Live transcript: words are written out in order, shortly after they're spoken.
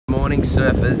morning,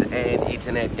 surfers and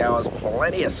internet goers.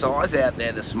 Plenty of size out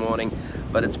there this morning,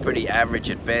 but it's pretty average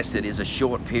at best. It is a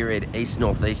short period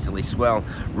east-northeasterly swell,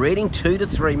 reading 2 to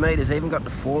 3 metres, even got to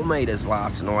 4 metres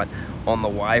last night on the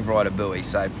Wave Rider buoy.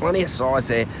 So plenty of size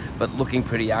there, but looking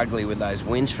pretty ugly with those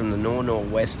winds from the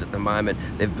nor-norwest at the moment.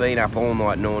 They've been up all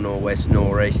night nor-norwest,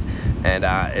 nor'east, and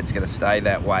it's going to stay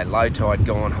that way. Low tide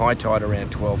gone, high tide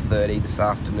around 12:30 this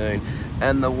afternoon,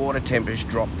 and the water temperature's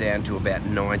dropped down to about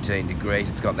 19 degrees.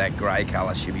 It's got that grey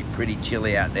colour, should be pretty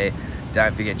chilly out there.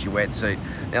 Don't forget your wetsuit.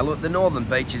 Now look, the northern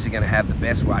beaches are going to have the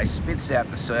best way. Spits out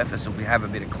the surface will have a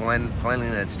bit of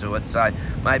cleanliness to it, so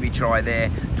maybe try there.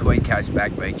 Tweed Coast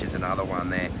Back Beach is another one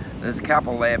there. There's a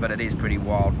couple there, but it is pretty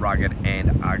wild, rugged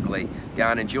and ugly. Go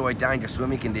and enjoy. Dangerous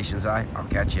swimming conditions, eh? I'll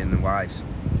catch you in the waves.